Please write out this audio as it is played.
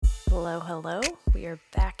Hello, hello. We are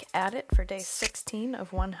back at it for day 16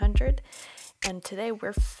 of 100. And today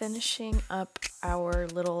we're finishing up our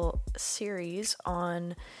little series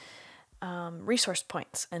on resource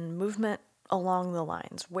points and movement along the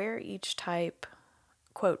lines, where each type,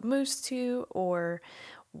 quote, moves to, or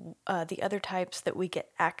the other types that we get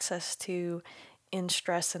access to in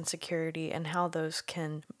stress and security, and how those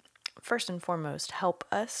can, first and foremost, help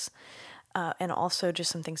us. And also just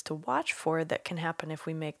some things to watch for that can happen if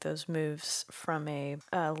we make those moves from a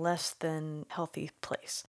less than healthy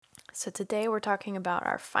place. So today we're talking about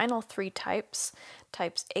our final three types,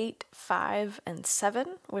 types 8, 5, and 7,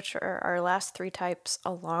 which are our last three types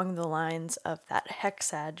along the lines of that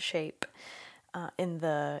hexad shape in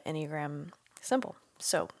the Enneagram symbol.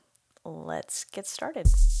 So let's get started.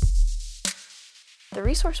 The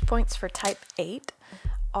resource points for type 8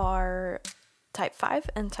 are type 5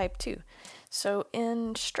 and type 2. So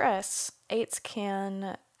in stress, 8s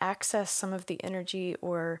can access some of the energy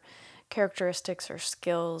or characteristics or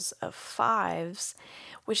skills of 5s,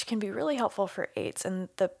 which can be really helpful for 8s. And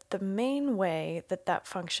the main way that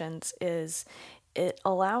functions is it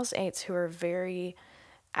allows 8s who are very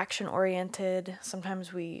action-oriented.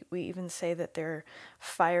 Sometimes we even say that they're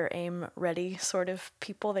fire, aim, ready sort of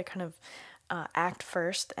people. They kind of act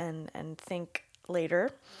first and think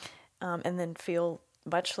later. And then feel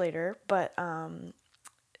much later, but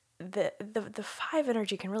the 5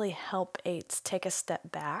 energy can really help 8s take a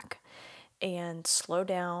step back and slow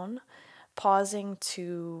down, pausing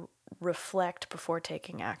to reflect before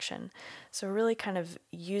taking action. So really kind of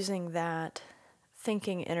using that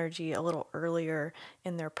thinking energy a little earlier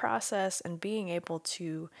in their process and being able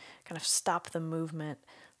to kind of stop the movement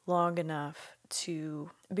long enough to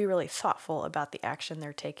be really thoughtful about the action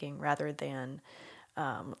they're taking rather than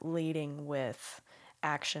leading with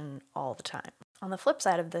action all the time. On the flip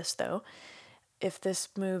side of this, though, if this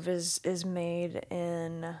move is made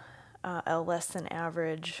in a less than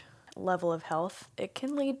average level of health, it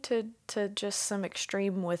can lead to just some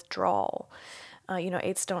extreme withdrawal.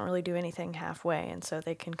 8s don't really do anything halfway, and so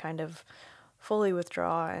they can kind of fully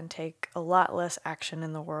withdraw and take a lot less action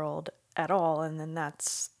in the world at all, and then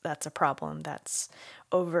that's a problem. That's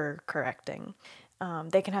overcorrecting.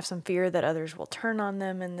 They can have some fear that others will turn on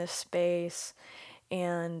them in this space,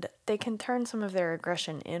 and they can turn some of their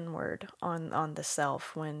aggression inward on the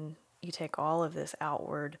self when you take all of this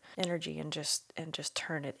outward energy and just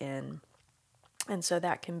turn it in. And so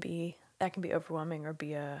that can be overwhelming or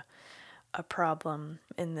be a problem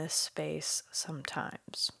in this space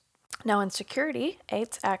sometimes. Now in security,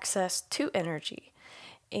 8s access to energy,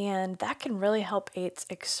 and that can really help 8s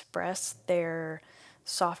express their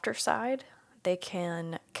softer side. They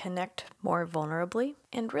can connect more vulnerably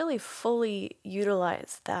and really fully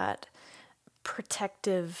utilize that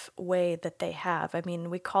protective way that they have. I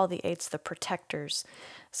mean, we call the 8s the protectors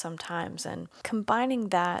sometimes, and combining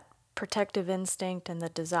that protective instinct and the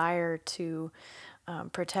desire to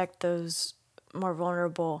protect those more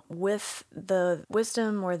vulnerable with the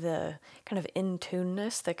wisdom or the kind of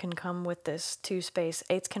in-tuneness that can come with this 2 space,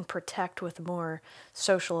 8s can protect with more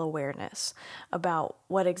social awareness about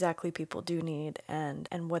what exactly people do need and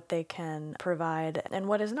what they can provide and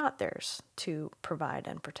what is not theirs to provide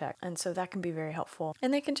and protect. And so that can be very helpful.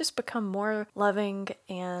 And they can just become more loving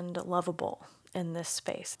and lovable in this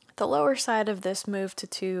space. The lower side of this move to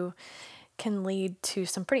 2 can lead to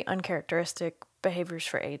some pretty uncharacteristic behaviors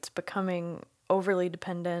for 8s, becoming overly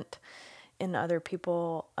dependent in other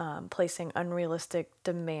people, placing unrealistic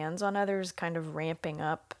demands on others, kind of ramping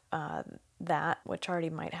up that, which already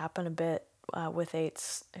might happen a bit with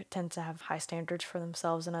 8s who tend to have high standards for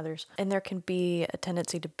themselves and others. And there can be a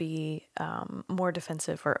tendency to be more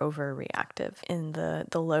defensive or overreactive in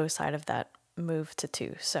the low side of that move to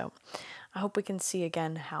 2. So I hope we can see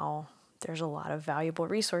again how there's a lot of valuable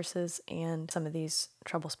resources and some of these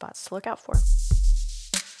trouble spots to look out for.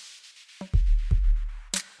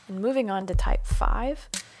 And moving on to type 5,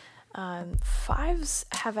 5s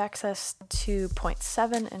have access to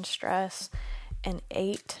 0.7 in stress and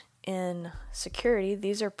 8 in security.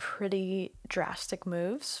 These are pretty drastic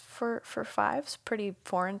moves for 5s, pretty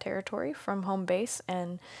foreign territory from home base,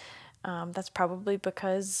 and that's probably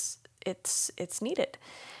because it's needed.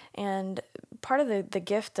 And part of the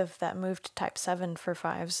gift of that move to type 7 for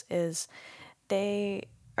 5s is they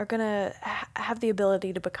are going to have the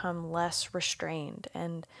ability to become less restrained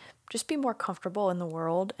and just be more comfortable in the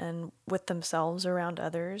world and with themselves around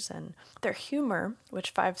others. And their humor,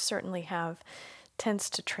 which 5s certainly have, tends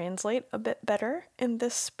to translate a bit better in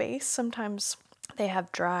this space. Sometimes they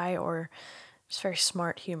have dry or just very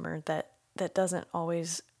smart humor that doesn't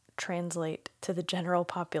always translate to the general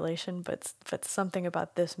population, but something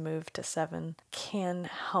about this move to 7 can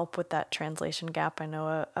help with that translation gap. I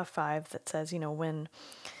know a 5 that says, when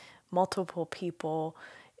multiple people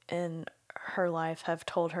in her life have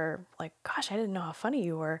told her, like, gosh, I didn't know how funny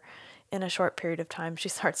you were in a short period of time, she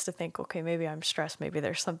starts to think, okay, maybe I'm stressed. Maybe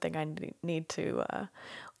there's something I need to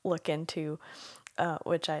look into,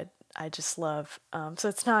 which I just love. So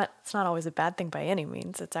it's not always a bad thing by any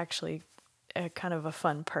means. It's actually a kind of a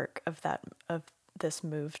fun perk of this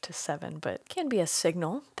move to 7, but can be a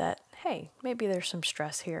signal that, hey, maybe there's some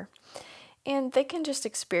stress here. And they can just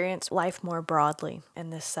experience life more broadly in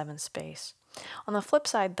this 7 space. On the flip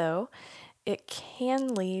side, though, it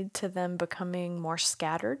can lead to them becoming more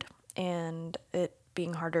scattered and it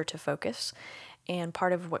being harder to focus. And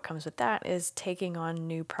part of what comes with that is taking on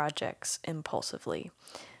new projects impulsively.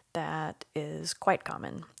 That is quite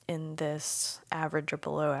common in this average or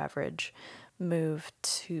below average move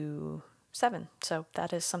to 7. So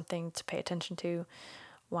that is something to pay attention to.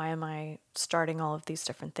 Why am I starting all of these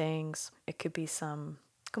different things? It could be some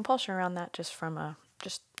compulsion around that just from a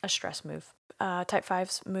stress move. Type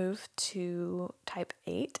 5s move to type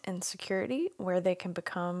 8 in security, where they can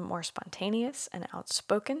become more spontaneous and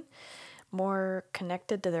outspoken, more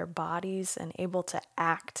connected to their bodies and able to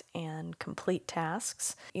act and complete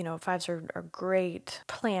tasks. 5s are great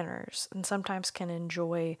planners and sometimes can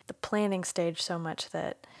enjoy the planning stage so much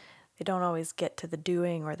that they don't always get to the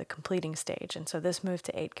doing or the completing stage. And so this move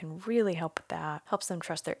to 8 can really help with that. Helps them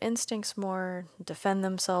trust their instincts more, defend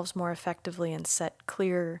themselves more effectively, and set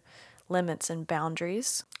clear limits and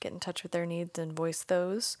boundaries. Get in touch with their needs and voice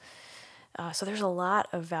those. So there's a lot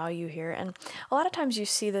of value here. And a lot of times you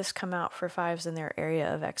see this come out for 5s in their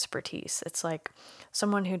area of expertise. It's like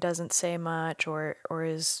someone who doesn't say much or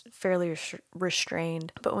is fairly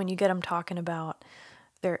restrained. But when you get them talking about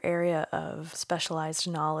their area of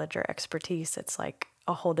specialized knowledge or expertise, it's like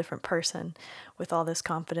a whole different person with all this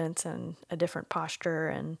confidence and a different posture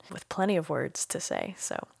and with plenty of words to say.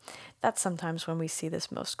 So that's sometimes when we see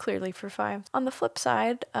this most clearly for 5. On the flip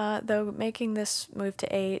side, though, making this move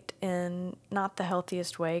to 8 in not the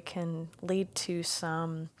healthiest way can lead to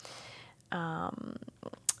some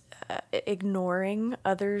ignoring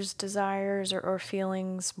others' desires or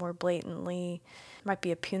feelings more blatantly. Might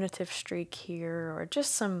be a punitive streak here, or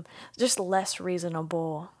just less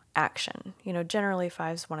reasonable action. Generally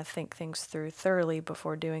 5s want to think things through thoroughly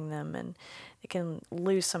before doing them, and they can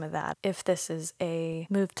lose some of that if this is a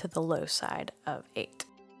move to the low side of 8.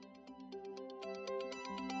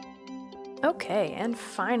 Okay, and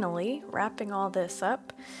finally, wrapping all this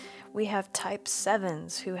up, we have type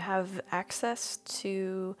 7s who have access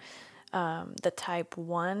to the type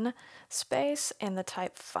 1 space and the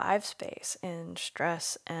type 5 space in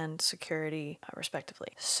stress and security, respectively.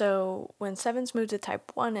 So when 7s move to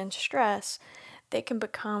type 1 in stress, they can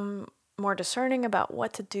become more discerning about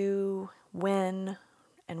what to do, when,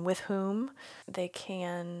 and with whom. They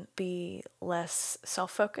can be less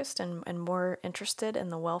self-focused and more interested in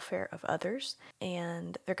the welfare of others.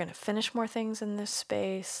 And they're going to finish more things in this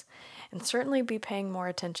space and certainly be paying more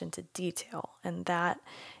attention to detail. And that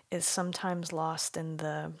is sometimes lost in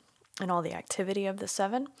all the activity of the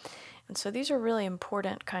 7. And so these are really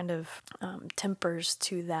important kind of tempers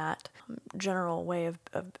to that general way of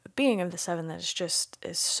being of the 7 that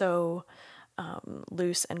is so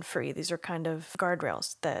loose and free. These are kind of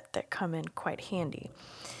guardrails that come in quite handy.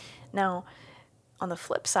 Now, on the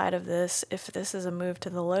flip side of this, if this is a move to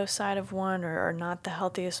the low side of 1 or not the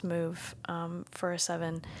healthiest move for a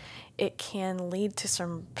 7, it can lead to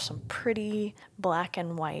some pretty black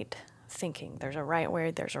and white thinking. There's a right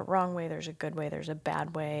way, there's a wrong way, there's a good way, there's a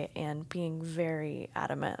bad way, and being very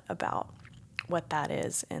adamant about what that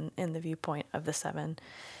is in the viewpoint of the 7.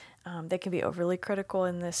 They can be overly critical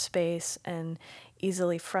in this space and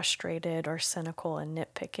easily frustrated or cynical and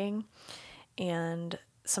nitpicking. And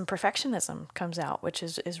some perfectionism comes out, which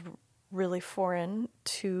is really foreign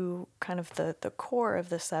to kind of the core of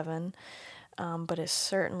the 7, but is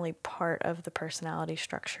certainly part of the personality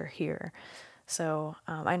structure here. So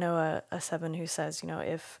I know a 7 who says,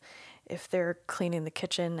 if they're cleaning the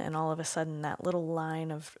kitchen and all of a sudden that little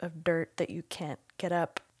line of dirt that you can't get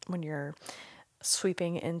up when you're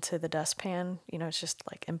sweeping into the dustpan, it's just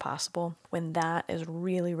like impossible. When that is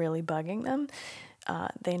really, really bugging them,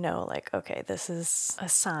 they know, like, okay, this is a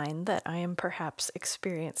sign that I am perhaps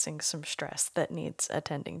experiencing some stress that needs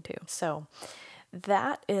attending to. So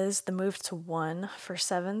that is the move to 1 for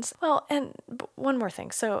 7s. Well, and one more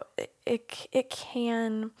thing. So it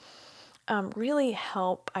can really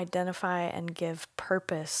help identify and give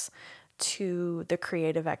purpose to the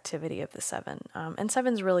creative activity of the seven. And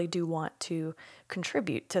sevens really do want to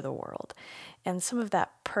contribute to the world. And some of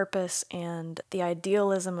that purpose and the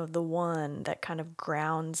idealism of the one that kind of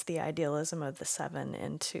grounds the idealism of the seven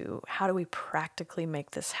into how do we practically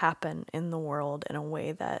make this happen in the world in a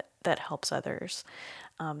way that helps others.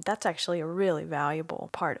 That's actually a really valuable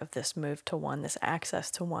part of this move to one, this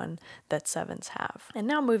access to one that sevens have. And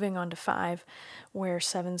now moving on to 5, where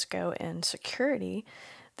sevens go in security.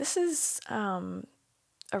 This is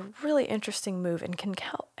a really interesting move and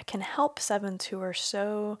can help sevens who are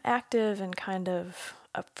so active and kind of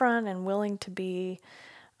upfront and willing to be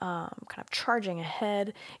kind of charging ahead.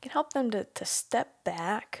 It can help them to step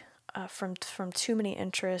back from too many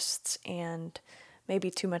interests and maybe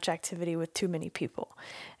too much activity with too many people,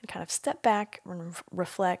 and kind of step back and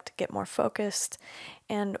reflect, get more focused.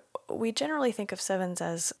 And we generally think of sevens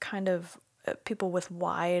as kind of people with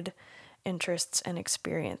wide interests and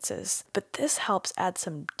experiences, but this helps add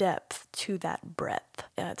some depth to that breadth,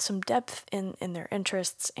 some depth in their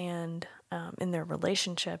interests and in their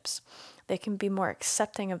relationships. They can be more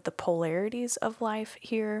accepting of the polarities of life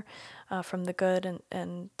here, from the good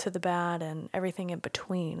and to the bad and everything in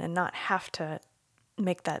between, and not have to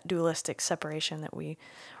make that dualistic separation that we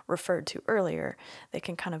referred to earlier. They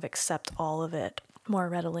can kind of accept all of it more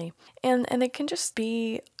readily. And they can just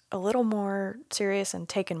be a little more serious and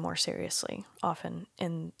taken more seriously often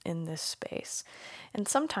in this space. And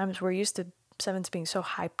sometimes we're used to sevens being so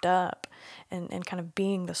hyped up and kind of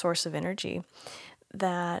being the source of energy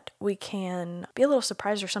that we can be a little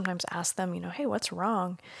surprised or sometimes ask them, hey, what's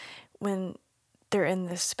wrong, when they're in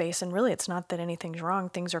this space. And really, it's not that anything's wrong.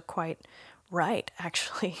 Things are quite right,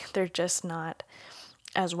 actually. They're just not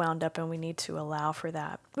as wound up, and we need to allow for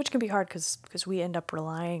that, which can be hard because we end up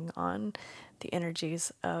relying on the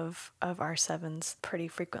energies of our sevens pretty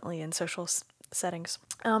frequently in social settings.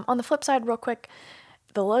 On the flip side, real quick,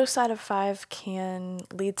 the low side of 5 can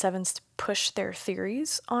lead sevens to push their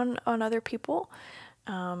theories on other people,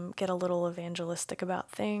 get a little evangelistic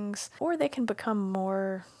about things, or they can become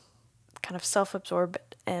more kind of self-absorbed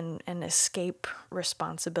and escape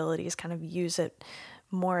responsibilities, kind of use it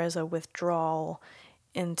more as a withdrawal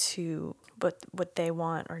into what they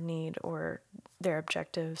want or need or their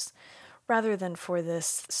objectives, rather than for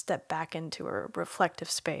this step back into a reflective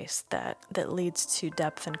space that leads to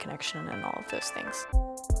depth and connection and all of those things.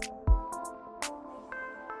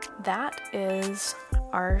 That is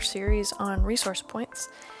our series on resource points.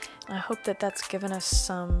 I hope that that's given us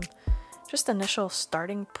some just initial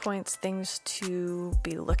starting points, things to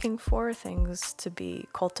be looking for, things to be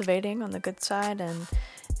cultivating on the good side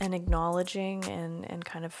and acknowledging and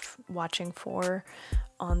kind of watching for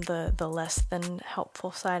on the less than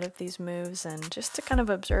helpful side of these moves, and just to kind of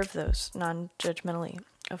observe those non-judgmentally,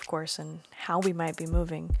 of course, and how we might be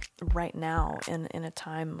moving right now in a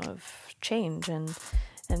time of change and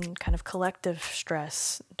kind of collective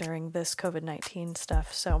stress during this COVID-19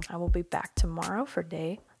 stuff. So I will be back tomorrow for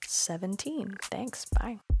day 17. Thanks.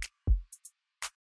 Bye.